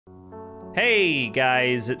Hey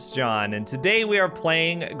guys, it's John, and today we are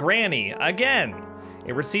playing Granny again.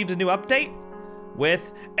 It received a new update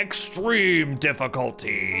with extreme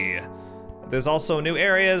difficulty. There's also new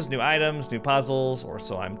areas, new items, new puzzles, or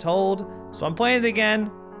so I'm told. So I'm playing it again,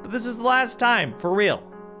 but this is the last time, for real.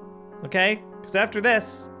 Okay? Because after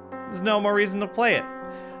this, there's no more reason to play it.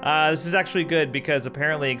 This is actually good because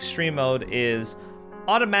apparently extreme mode is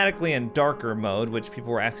automatically in darker mode, which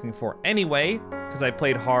people were asking for anyway, because I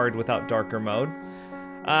played hard without darker mode.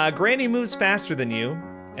 Granny moves faster than you,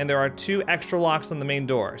 and there are 2 extra locks on the main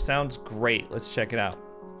door. Sounds great. Let's check it out.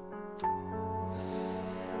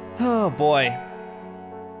 Oh boy.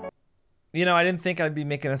 You know, I didn't think I'd be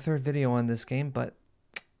making a 3rd video on this game, but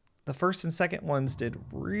the 1st and 2nd ones did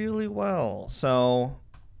really well. So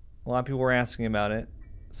a lot of people were asking about it.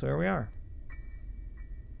 So here we are.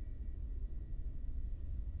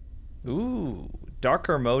 Ooh,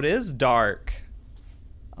 darker mode is dark.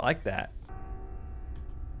 I like that.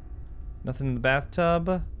 Nothing in the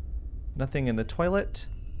bathtub. Nothing in the toilet.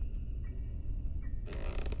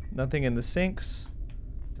 Nothing in the sinks.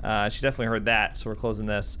 She definitely heard that, so we're closing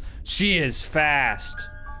this. She is fast.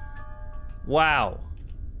 Wow.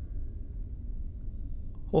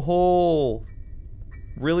 Oh,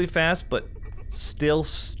 really fast, but still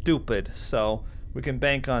stupid. So we can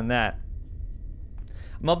bank on that.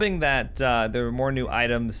 I'm hoping that there were more new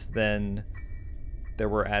items than there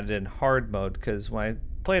were added in hard mode, because when I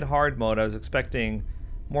played hard mode, I was expecting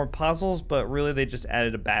more puzzles, but really they just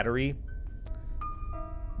added a battery.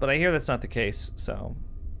 But I hear that's not the case, so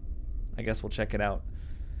I guess we'll check it out.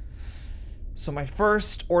 So my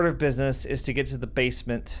first order of business is to get to the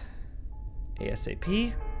basement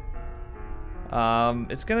ASAP.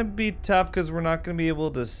 It's gonna be tough because we're not gonna be able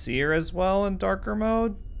to see her as well in darker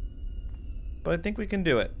mode. But I think we can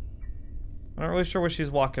do it. I'm not really sure where she's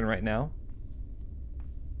walking right now.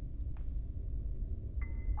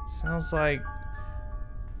 Sounds like...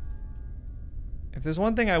 if there's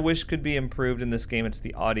one thing I wish could be improved in this game, it's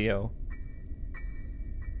the audio.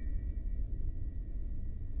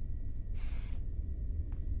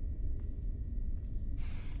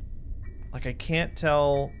 Like, I can't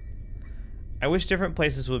tell... I wish different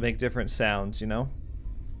places would make different sounds, you know?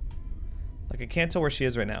 Like, I can't tell where she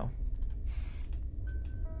is right now.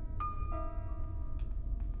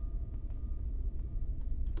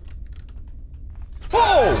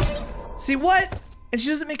 Oh! See what? And she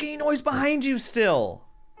doesn't make any noise behind you still.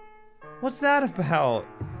 What's that about?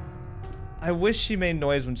 I wish she made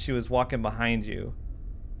noise when she was walking behind you.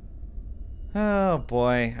 Oh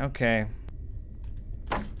boy, okay.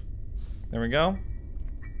 There we go.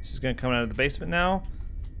 She's gonna come out of the basement now.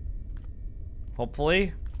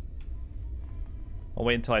 Hopefully. I'll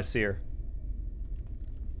wait until I see her.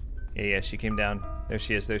 Yeah, she came down. There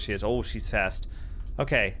she is, there she is. Oh, she's fast.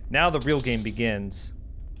 Okay, now the real game begins.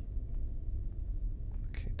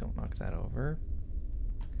 Okay, don't knock that over.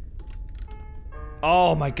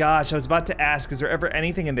 Oh my gosh, I was about to ask, is there ever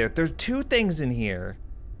anything in there? There's 2 things in here.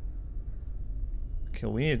 Okay,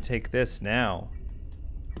 we need to take this now.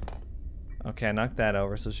 Okay, I knocked that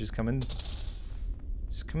over, so she's coming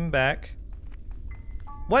back.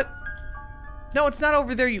 What? No, it's not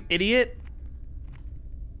over there, you idiot.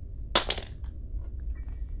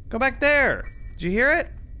 Go back there. Did you hear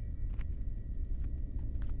it?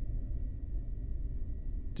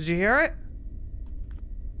 Did you hear it?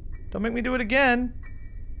 Don't make me do it again.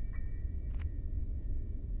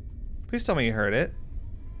 Please tell me you heard it.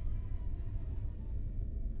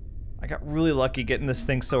 I got really lucky getting this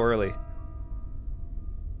thing so early.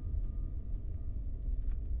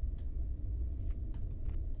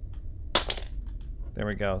 There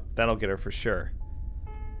we go. That'll get her for sure.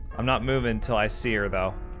 I'm not moving until I see her,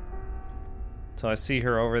 though. Until I see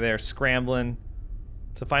her over there scrambling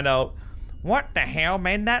to find out what the hell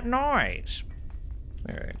made that noise.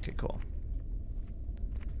 Alright, okay, cool.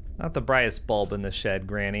 Not the brightest bulb in the shed,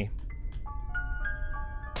 Granny.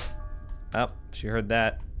 Oh, she heard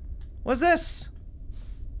that. What's this?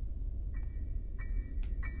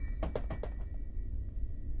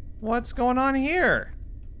 What's going on here?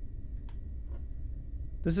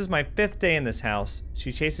 This is my 5th day in this house.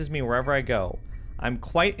 She chases me wherever I go. I'm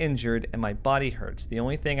quite injured and my body hurts. The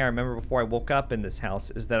only thing I remember before I woke up in this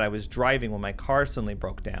house is that I was driving when my car suddenly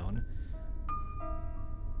broke down.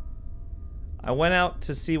 I went out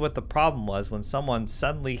to see what the problem was when someone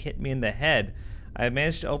suddenly hit me in the head. I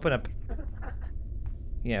managed to open a...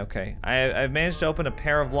 Yeah, okay. I've managed to open a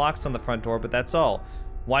pair of locks on the front door, but that's all.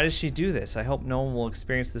 Why does she do this? I hope no one will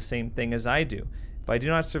experience the same thing as I do. If I do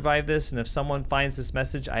not survive this, and if someone finds this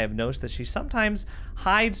message, I have noticed that she sometimes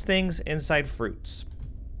hides things inside fruits.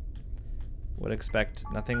 Would expect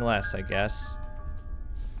nothing less, I guess.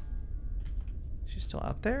 She's still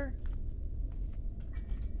out there?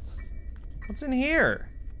 What's in here?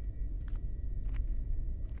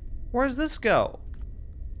 Where does this go?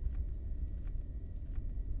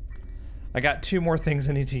 I got 2 more things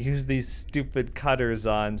I need to use these stupid cutters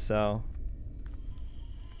on, so.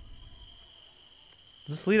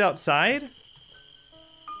 Does this lead outside?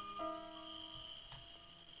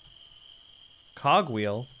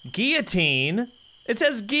 Cogwheel? Guillotine? It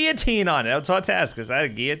says guillotine on it. I was about to ask, is that a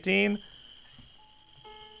guillotine?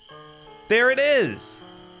 There it is!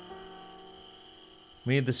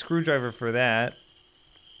 We need the screwdriver for that.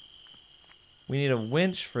 We need a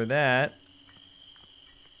winch for that.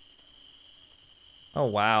 Oh,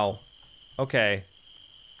 wow. Okay.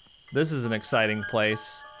 This is an exciting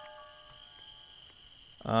place.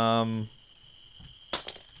 Cool,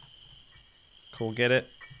 get it.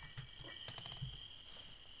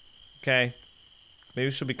 Okay. Maybe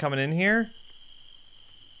she'll be coming in here?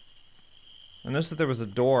 I noticed that there was a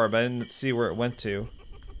door, but I didn't see where it went to.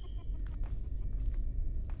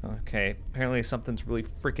 Okay, apparently something's really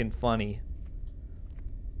freaking funny.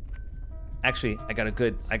 Actually, I got a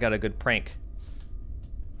good prank.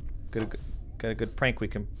 Got a good prank we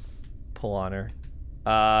can pull on her.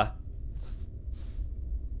 I'm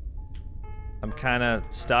kind of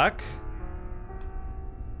stuck.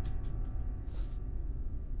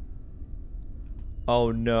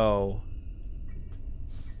 Oh no.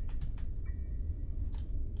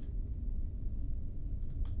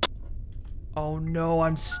 Oh no,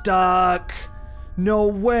 I'm stuck. No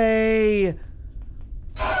way.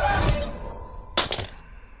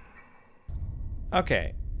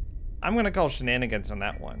 Okay. I'm gonna call shenanigans on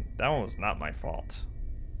that one. That one was not my fault.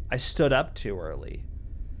 I stood up too early.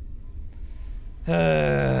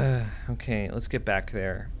 Okay, let's get back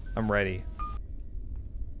there. I'm ready.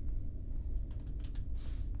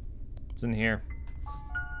 What's in here?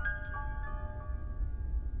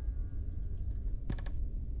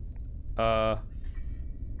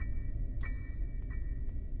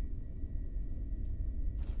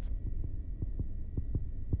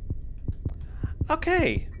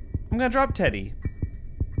 Okay. I'm gonna drop Teddy.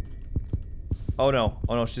 Oh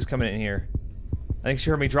no, she's coming in here. I think she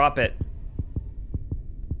heard me drop it.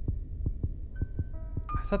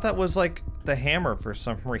 I thought that was like the hammer for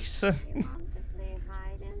some reason. Want to play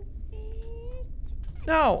hide and seek?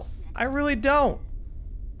 No, I really don't.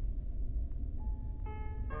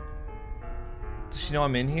 Does she know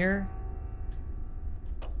I'm in here?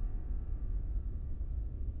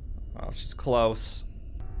 Oh, she's close.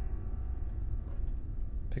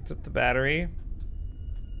 Picked up the battery.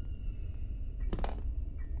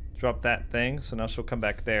 Drop that thing, so now she'll come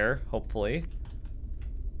back there, hopefully.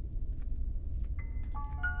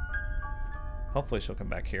 Hopefully she'll come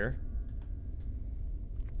back here.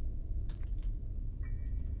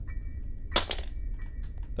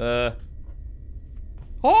 Oh!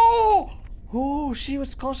 Oh, she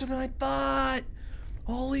was closer than I thought!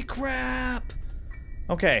 Holy crap!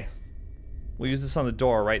 Okay. We'll use this on the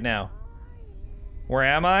door right now. Where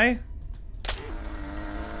am I?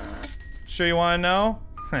 Sure you wanna know?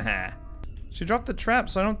 Haha. She dropped the trap,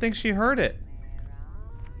 so I don't think she heard it.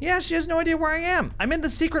 Yeah, she has no idea where I am. I'm in the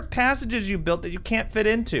secret passages you built that you can't fit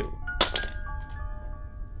into.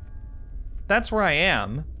 That's where I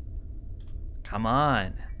am. Come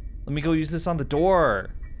on. Let me go use this on the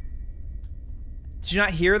door. Did you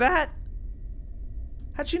not hear that?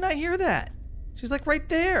 How'd she not hear that? She's like right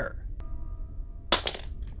there. Did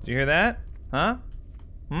you hear that? Huh?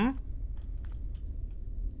 Hmm?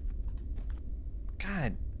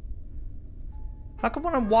 God. How come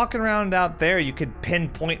when I'm walking around out there you could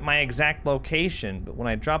pinpoint my exact location, but when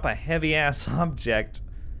I drop a heavy-ass object,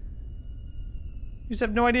 you just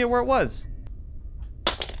have no idea where it was?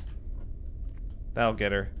 That'll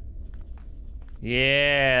get her.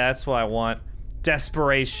 Yeah, that's what I want.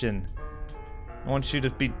 Desperation. I want you to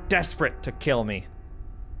be desperate to kill me.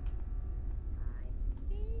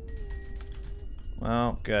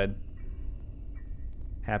 Well, good.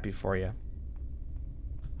 Happy for you.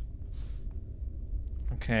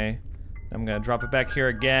 Okay. I'm gonna drop it back here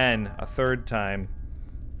again, a third time.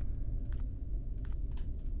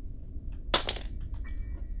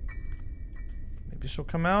 Maybe she'll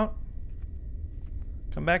come out?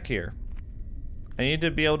 Come back here. I need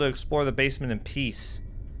to be able to explore the basement in peace.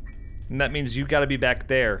 And that means you gotta be back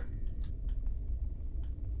there.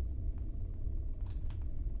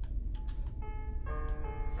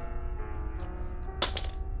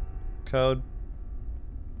 Code.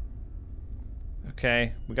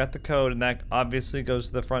 Okay, we got the code, and that obviously goes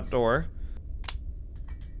to the front door.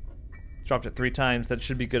 Dropped it 3 times, that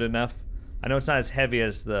should be good enough. I know it's not as heavy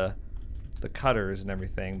as the cutters and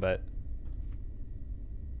everything, but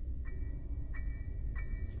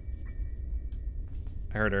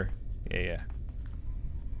I heard her. Yeah.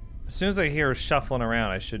 As soon as I hear her shuffling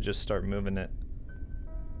around, I should just start moving it.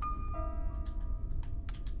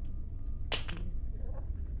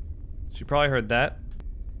 She probably heard that.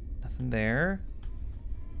 Nothing there.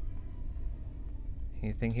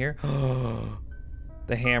 Anything here?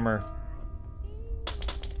 The hammer.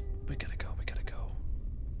 We gotta go.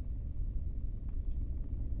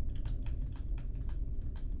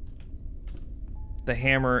 The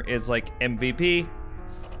hammer is like MVP.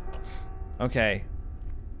 Okay.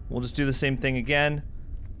 We'll just do the same thing again.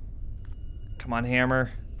 Come on,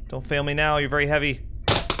 hammer. Don't fail me now. You're very heavy.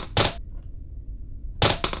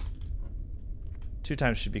 2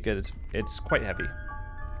 times should be good. It's quite heavy.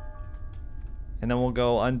 And then we'll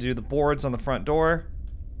go undo the boards on the front door.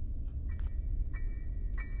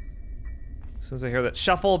 As soon as I hear that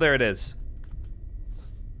shuffle, there it is.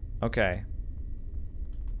 Okay.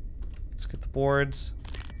 Let's get the boards.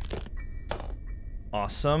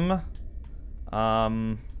 Awesome.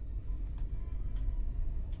 Probably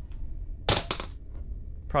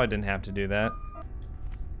didn't have to do that.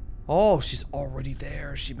 Oh, she's already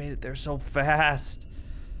there. She made it there so fast.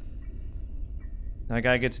 Now I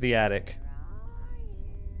gotta get to the attic.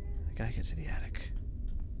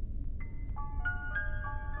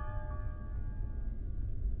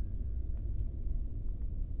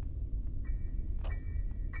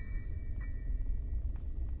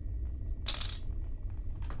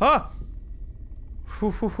 Huh!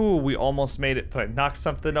 We almost made it, but I knocked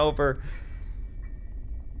something over.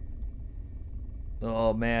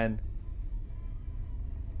 Oh, man.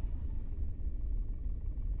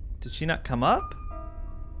 Did she not come up?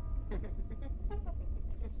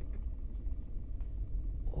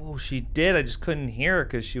 Oh, she did. I just couldn't hear her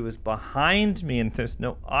because she was behind me and there's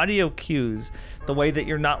no audio cues the way that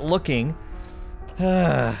you're not looking.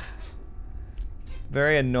 Very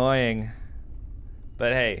annoying.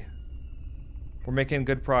 But hey, we're making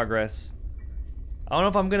good progress. I don't know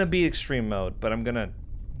if I'm gonna beat extreme mode, but I'm gonna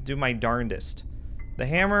do my darndest. The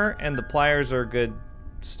hammer and the pliers are a good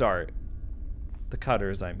start. The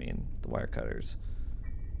cutters, I mean. The wire cutters.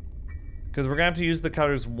 Because we're gonna have to use the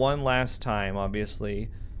cutters one last time, obviously,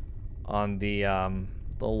 on the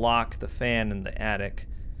lock, the fan, and the attic.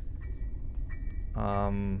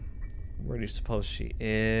 Where do you suppose she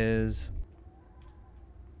is?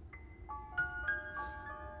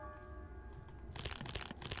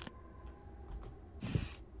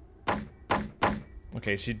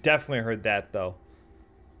 Okay, she definitely heard that, though.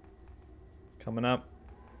 Coming up.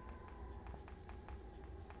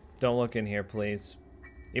 Don't look in here, please.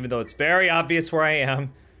 Even though it's very obvious where I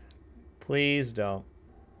am. Please don't.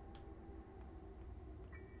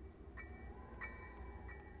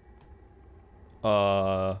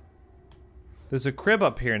 There's a crib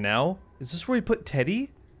up here now. Is this where we put Teddy?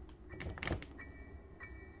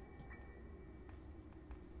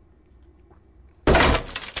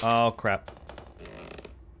 Oh, crap.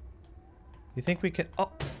 You think we can...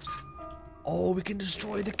 Oh! Oh, we can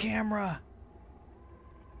destroy the camera!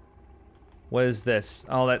 What is this?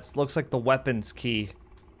 Oh, that looks like the weapons key.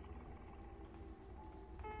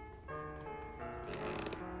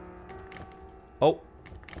 Oh!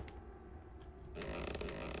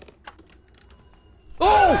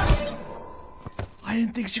 Oh! I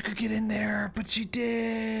didn't think she could get in there, but she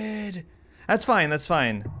did! That's fine, that's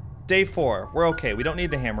fine. Day 4, we're okay. We don't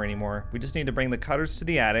need the hammer anymore. We just need to bring the cutters to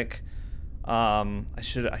the attic. I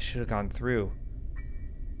should have gone through.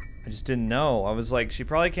 I just didn't know. I was like, she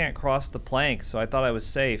probably can't cross the plank, so I thought I was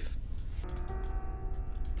safe.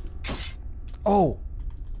 Oh!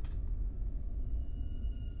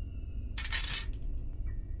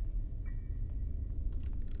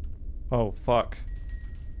 Oh, fuck.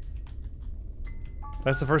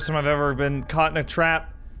 That's the first time I've ever been caught in a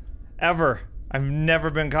trap. Ever. I've never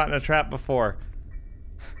been caught in a trap before.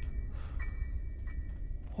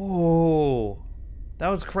 Oh, that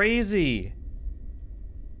was crazy.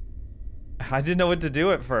 I didn't know what to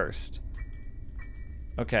do at first.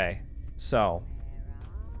 Okay, so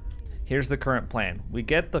here's the current plan. We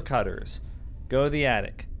get the cutters, go to the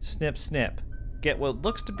attic, snip, snip, get what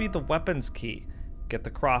looks to be the weapons key, get the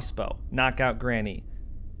crossbow, knock out Granny,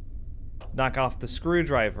 knock off the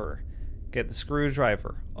screwdriver, get the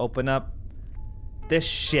screwdriver, open up this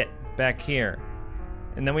shit back here.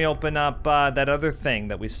 And then we open up that other thing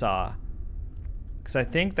that we saw. Because I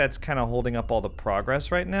think that's kind of holding up all the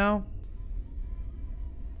progress right now.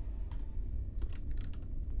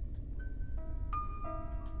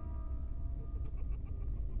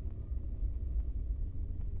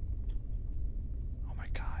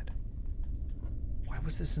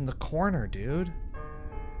 was this in the corner, dude?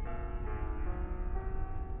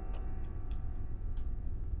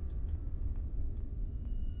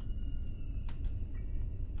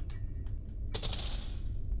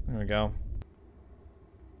 There we go.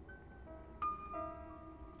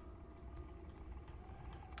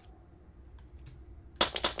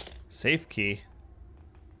 Safe key.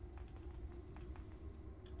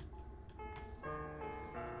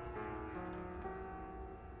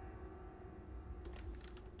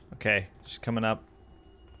 Okay, she's coming up.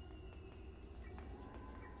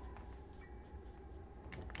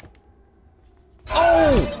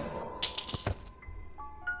 Oh!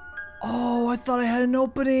 Oh, I thought I had an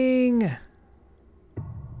opening.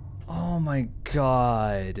 Oh my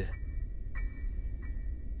god.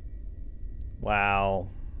 Wow.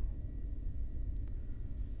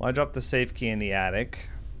 Well, I dropped the safe key in the attic,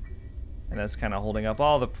 and that's kind of holding up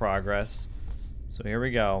all the progress. So here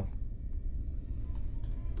we go.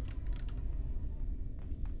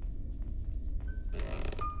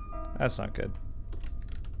 That's not good.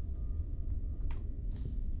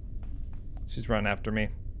 She's running after me.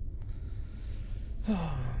 I'm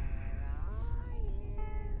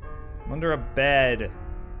under a bed.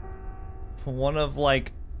 One of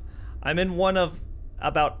like... I'm in one of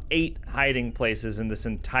about 8 hiding places in this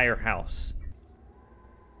entire house.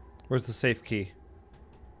 Where's the safe key?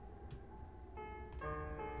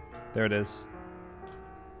 There it is.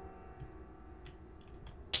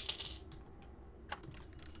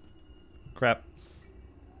 Crap.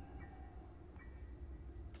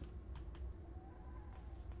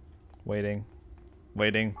 Waiting.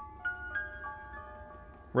 Waiting.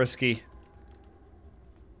 Risky.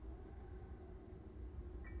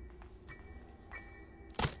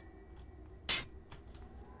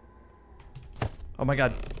 Oh my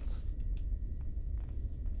god.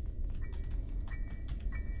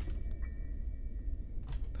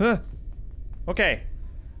 Huh. Okay.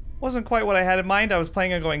 Wasn't quite what I had in mind. I was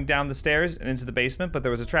planning on going down the stairs and into the basement, but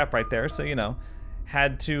there was a trap right there, so, you know,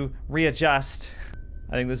 had to readjust.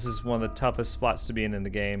 I think this is one of the toughest spots to be in the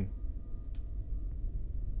game.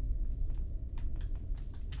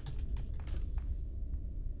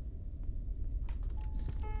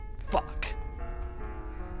 Fuck.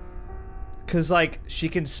 'Cause, like, she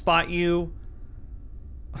can spot you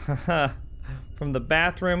from the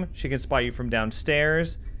bathroom. She can spot you from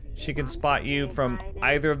downstairs. She can spot you from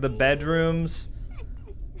either of the bedrooms.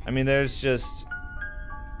 I mean, there's a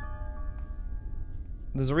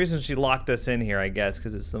reason she locked us in here, I guess,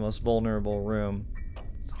 because it's the most vulnerable room.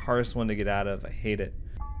 It's the hardest one to get out of. I hate it.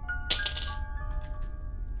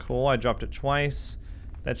 Cool, I dropped it twice.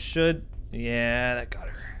 That should... Yeah, that got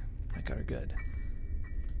her. That got her good.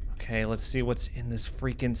 Okay, let's see what's in this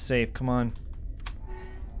freaking safe. Come on.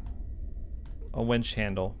 A winch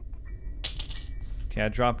handle. Okay, I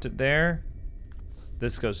dropped it there.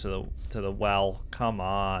 This goes to the well. Come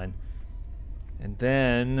on. And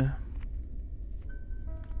then...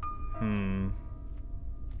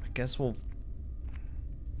 I guess we'll...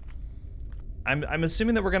 I'm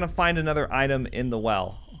assuming that we're gonna find another item in the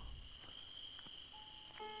well.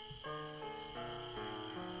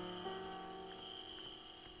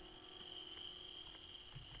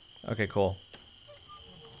 Okay, cool.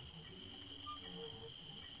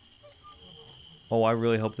 Oh, I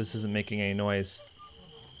really hope this isn't making any noise.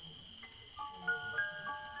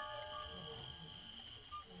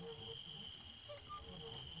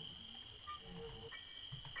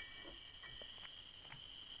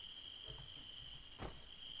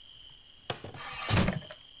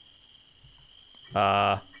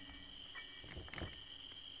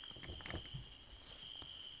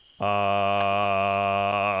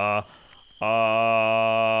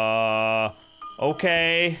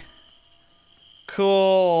 Okay.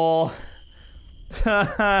 Cool.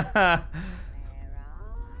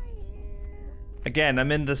 Again,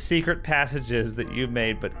 I'm in the secret passages that you've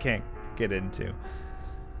made but can't get into.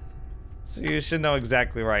 So you should know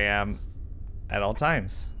exactly where I am at all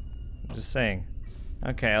times. I'm just saying.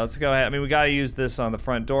 Okay, let's go ahead. I mean, we gotta use this on the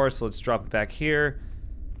front door, so let's drop it back here.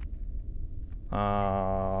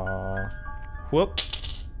 Whoop.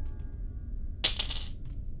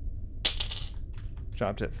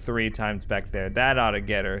 Dropped it 3 times back there. That ought to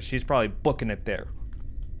get her. She's probably booking it there.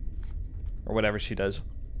 Or whatever she does.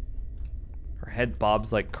 Her head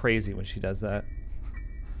bobs like crazy when she does that.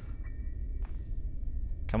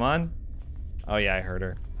 Come on. Oh yeah, I heard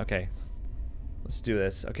her. Okay. Let's do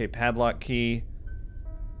this. Okay, padlock key.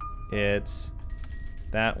 It's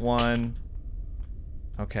that one.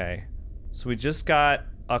 Okay. So we just got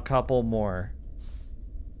a couple more.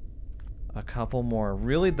 A couple more.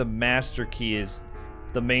 Really, the master key is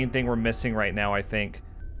the main thing we're missing right now, I think.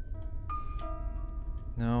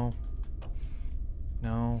 No.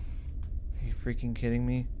 No. Are you freaking kidding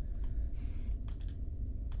me?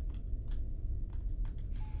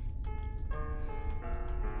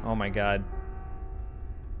 Oh my god.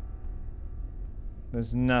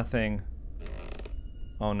 There's nothing.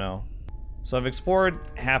 Oh no. So I've explored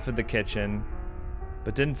half of the kitchen,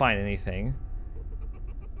 but didn't find anything.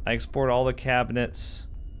 I explored all the cabinets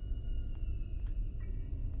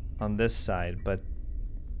on this side, but...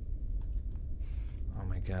 oh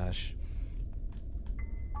my gosh.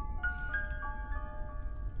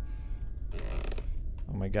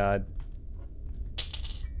 Oh my god.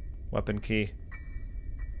 Weapon key.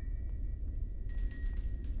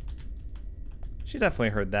 She definitely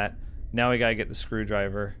heard that. Now we gotta get the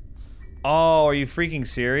screwdriver. Oh, are you freaking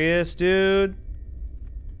serious, dude?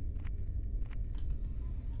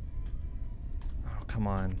 Oh, come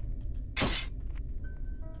on.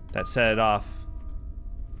 That set it off.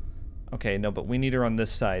 Okay, no, but we need her on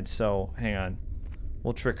this side, so hang on.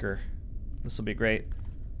 We'll trick her. This will be great.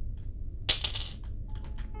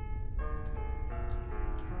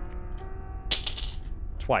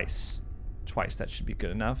 Twice. Twice, that should be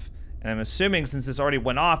good enough. And I'm assuming since this already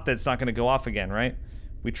went off that it's not gonna go off again, right?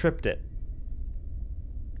 We tripped it.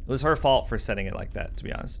 It was her fault for setting it like that, to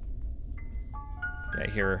be honest. Yeah, I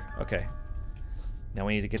hear her. Okay. Now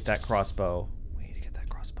we need to get that crossbow. We need to get that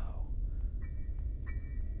crossbow.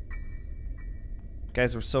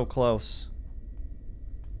 Guys, we're so close.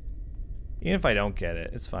 Even if I don't get it,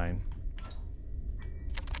 it's fine.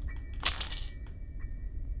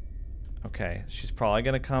 Okay, she's probably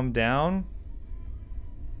gonna come down.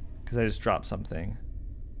 Because I just dropped something.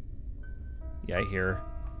 Yeah, I hear her.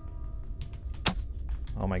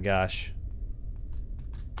 Oh my gosh.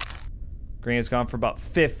 Granny's gone for about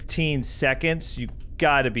 15 seconds. You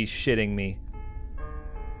gotta be shitting me.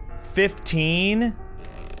 15?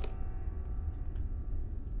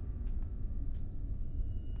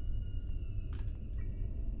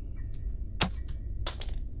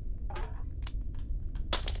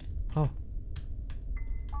 Oh.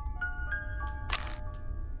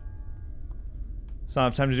 It's not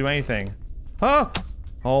enough time to do anything. Huh?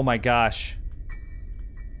 Oh my gosh.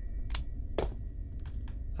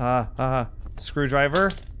 Screwdriver?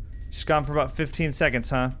 She's gone for about 15 seconds,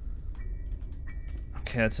 huh?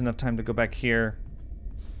 Okay, that's enough time to go back here.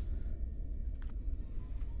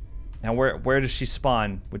 Now where does she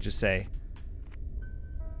spawn, would you say?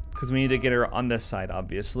 Because we need to get her on this side,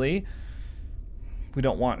 obviously. We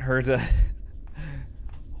don't want her to...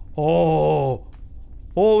 Oh!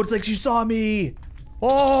 Oh, it's like she saw me!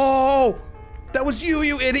 Oh! That was you,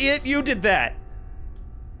 you idiot! You did that!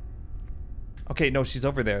 Okay, no, she's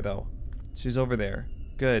over there, though. She's over there.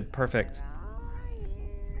 Good, perfect.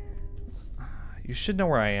 You should know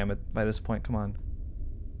where I am by this point, come on.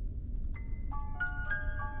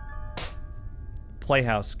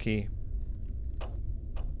 Playhouse key.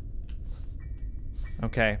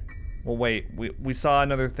 Okay. Well, wait. We saw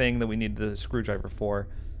another thing that we need the screwdriver for.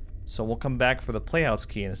 So we'll come back for the playhouse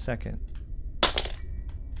key in a second.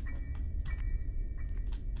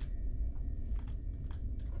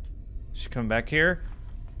 She coming back here?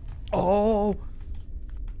 Oh!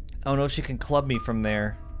 Oh no, she can club me from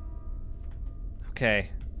there.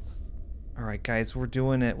 Okay. Alright guys, we're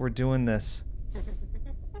doing it. We're doing this.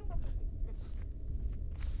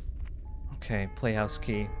 Okay, playhouse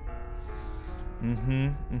key.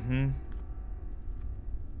 I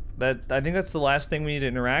think that's the last thing we need to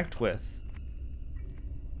interact with.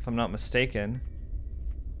 If I'm not mistaken.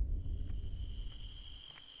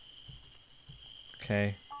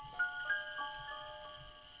 Okay.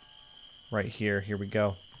 Right here, here we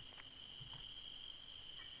go.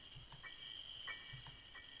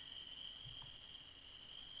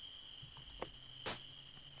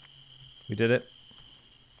 We did it.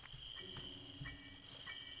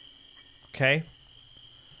 Okay.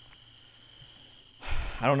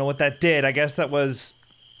 I don't know what that did. I guess that was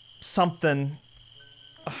something.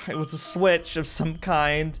 It was a switch of some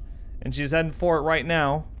kind, and she's heading for it right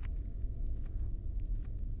now.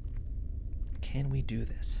 Can we do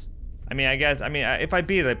this? I mean, if I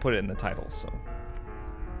beat it, I put it in the title, so.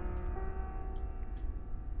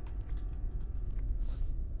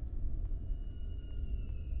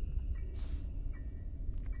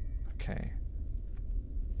 Okay.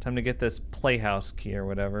 Time to get this playhouse key or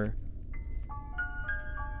whatever.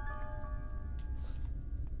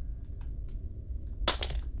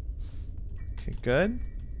 Okay, good.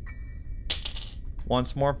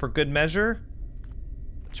 Once more for good measure.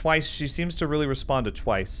 Twice, she seems to really respond to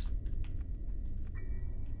twice.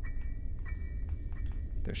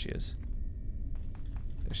 There she is.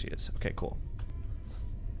 There she is. Okay, cool.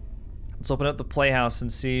 Let's open up the playhouse and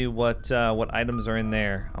see what items are in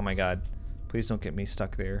there. Oh my god. Please don't get me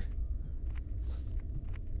stuck there.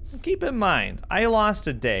 Keep in mind, I lost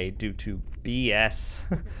a day due to BS.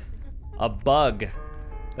 A bug.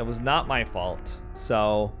 That was not my fault.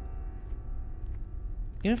 So,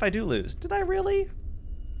 even if I do lose, did I really?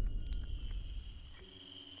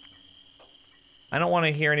 I don't want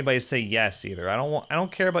to hear anybody say yes either. I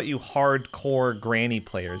don't care about you hardcore granny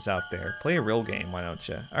players out there. Play a real game, why don't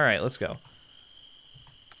you? All right, let's go.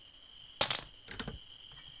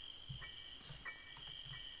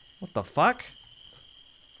 What the fuck?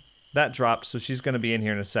 That dropped, so she's gonna be in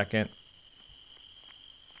here in a second.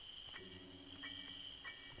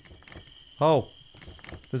 Oh,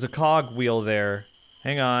 there's a cog wheel there.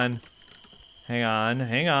 Hang on. Hang on,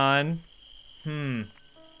 hang on.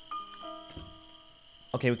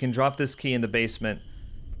 Okay, we can drop this key in the basement.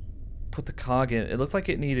 Put the cog in. It looked like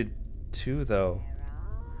it needed 2, though.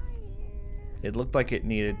 It looked like it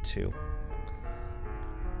needed 2.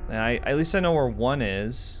 At least I know where 1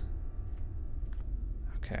 is.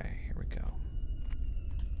 Okay, here we go.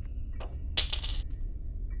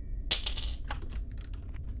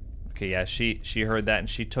 Okay, yeah, she heard that and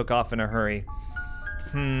she took off in a hurry.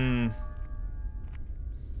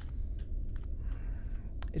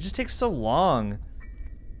 It just takes so long.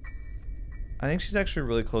 I think she's actually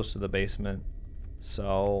really close to the basement.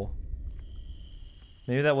 So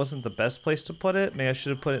maybe that wasn't the best place to put it. Maybe I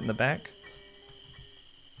should have put it in the back.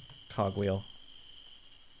 Cogwheel.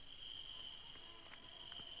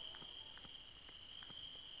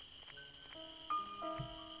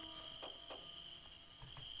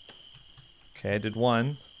 Okay, I did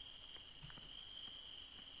 1.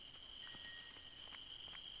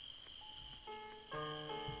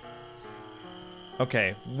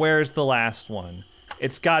 Okay, where's the last one?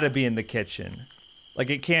 It's gotta be in the kitchen.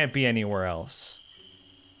 Like, it can't be anywhere else.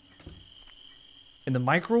 In the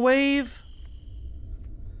microwave?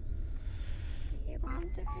 Do you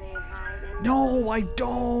want to play hide and No, I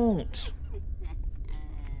don't!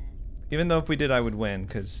 Even though if we did, I would win,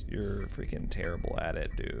 because you're freaking terrible at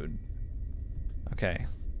it, dude. Okay.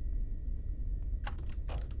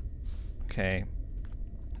 Okay.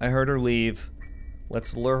 I heard her leave.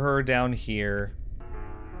 Let's lure her down here.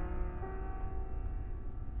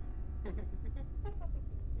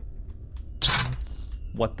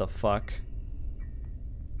 What the fuck?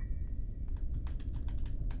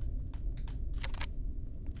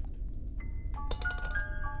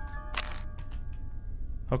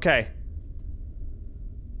 Okay.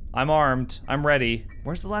 I'm armed. I'm ready.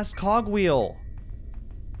 Where's the last cogwheel?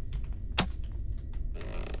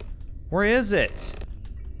 Where is it?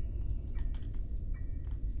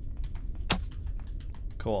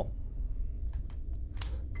 Cool.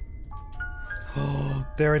 Oh,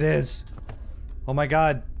 there it is. Oh my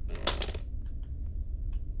god.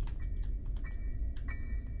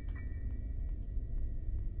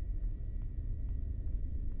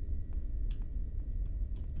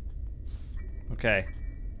 Okay.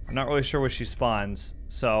 I'm not really sure where she spawns.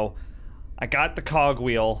 So, I got the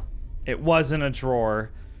cogwheel. It was in a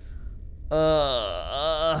drawer.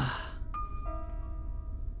 And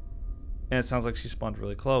it sounds like she spawned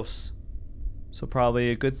really close. So probably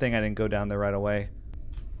a good thing I didn't go down there right away.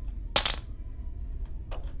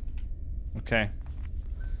 Okay.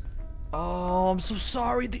 Oh, I'm so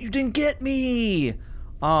sorry that you didn't get me!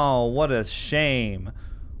 Oh, what a shame.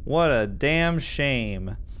 What a damn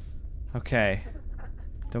shame. Okay.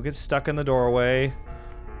 Don't get stuck in the doorway.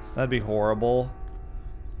 That'd be horrible.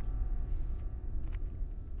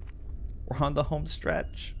 We're on the home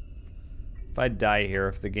stretch. If I die here,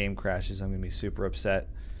 if the game crashes, I'm gonna be super upset.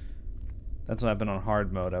 That's when I've been on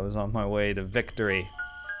hard mode. I was on my way to victory.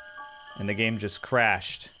 And the game just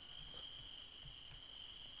crashed.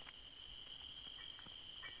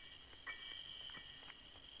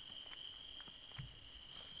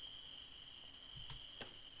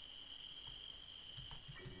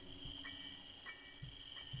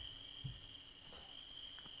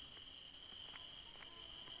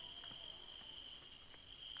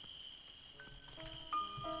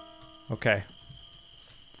 Okay.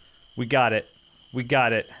 We got it. We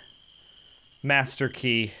got it. Master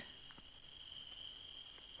key.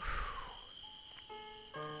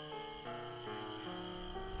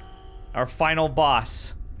 Our final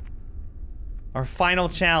boss. Our final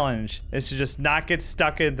challenge is to just not get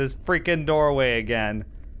stuck in this freaking doorway again.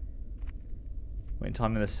 Wait until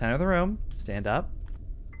I'm in the center of the room. Stand up.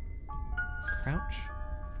 Crouch.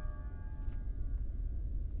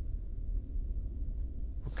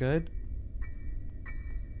 We're good.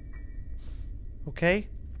 Okay.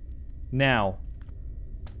 Now,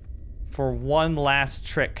 for one last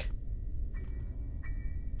trick.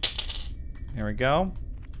 Here we go.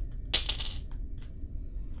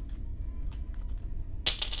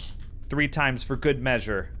 3 times for good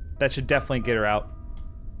measure. That should definitely get her out.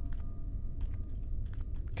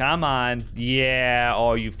 Come on. Yeah.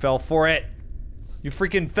 Oh, you fell for it. You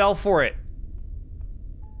freaking fell for it.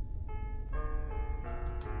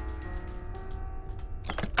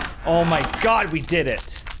 Oh my God, we did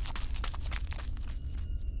it.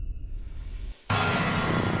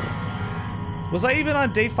 Was I even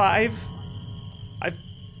on day 5?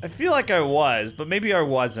 I feel like I was, but maybe I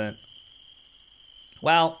wasn't.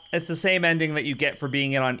 Well, it's the same ending that you get for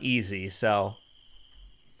being in on easy, so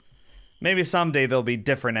maybe someday there'll be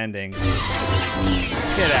different endings.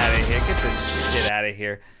 Get out of here. Get this shit out of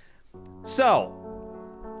here. So,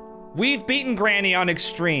 we've beaten Granny on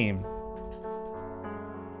Extreme.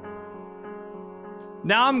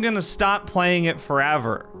 Now I'm gonna stop playing it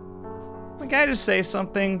forever. Can I just say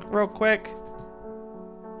something real quick?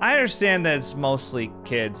 I understand that it's mostly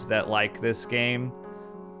kids that like this game,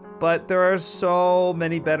 but there are so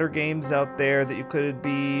many better games out there that you could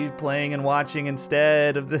be playing and watching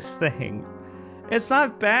instead of this thing. It's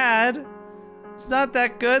not bad. It's not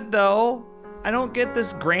that good though. I don't get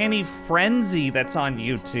this granny frenzy that's on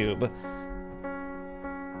YouTube.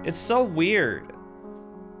 It's so weird.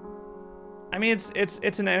 I mean,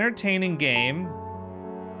 it's an entertaining game,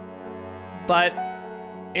 but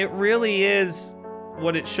it really is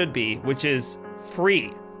what it should be, which is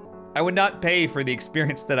free. I would not pay for the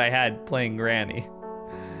experience that I had playing Granny.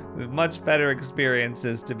 There's much better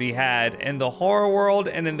experiences to be had in the horror world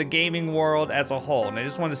and in the gaming world as a whole, and I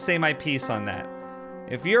just want to say my piece on that.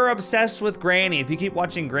 If you're obsessed with Granny, if you keep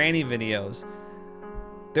watching Granny videos,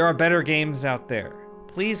 there are better games out there.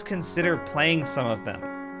 Please consider playing some of them.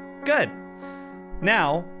 Good.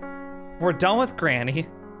 Now, we're done with Granny.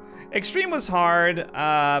 Extreme was hard,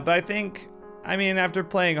 but I mean, after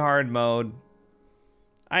playing hard mode,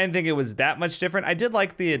 I didn't think it was that much different. I did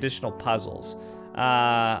like the additional puzzles.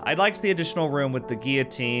 I liked the additional room with the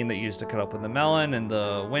guillotine that you used to cut open the melon and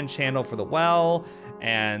the winch handle for the well,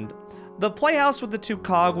 and the playhouse with the 2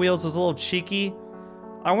 cogwheels was a little cheeky.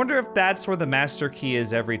 I wonder if that's where the master key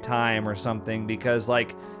is every time or something, because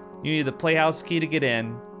like, you need the playhouse key to get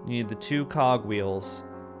in, you need the 2 cogwheels,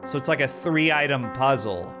 so it's like a 3-item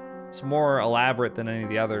puzzle. It's more elaborate than any of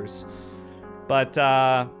the others. But,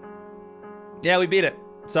 yeah, we beat it.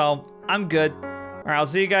 So, I'm good. All right, I'll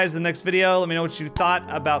see you guys in the next video. Let me know what you thought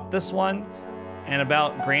about this one and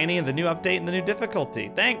about Granny and the new update and the new difficulty.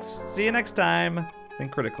 Thanks. See you next time.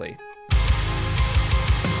 Think critically.